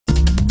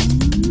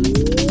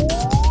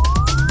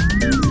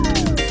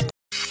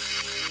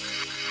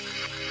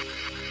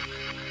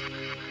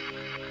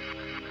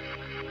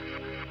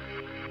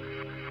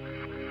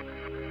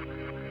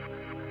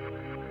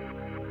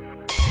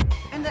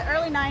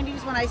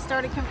I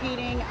started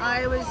competing,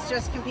 I was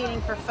just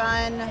competing for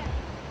fun.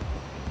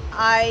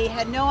 I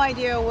had no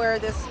idea where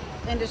this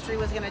industry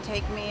was going to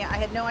take me. I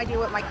had no idea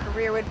what my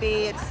career would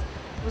be. It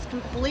was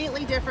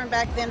completely different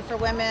back then for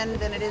women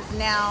than it is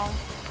now.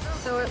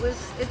 So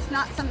it's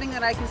not something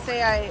that I can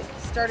say I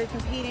started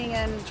competing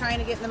and trying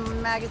to get in the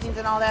magazines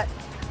and all that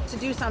to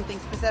do something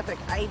specific.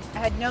 I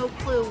had no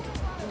clue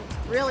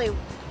really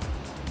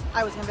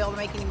I was going to be able to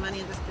make any money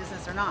in this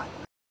business or not.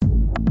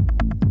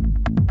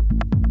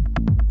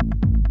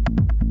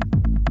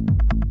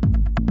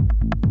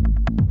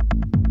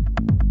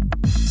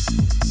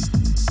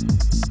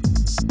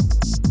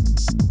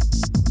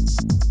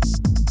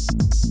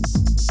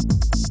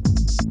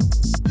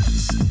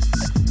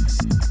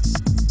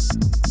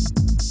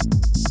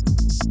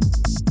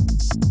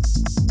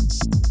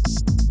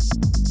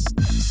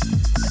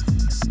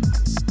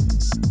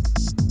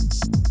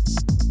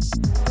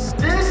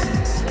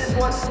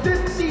 What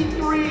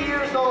 53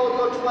 years old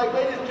looks like.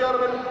 Ladies and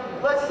gentlemen,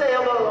 let's say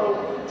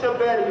hello to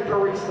Betty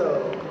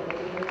Pariso.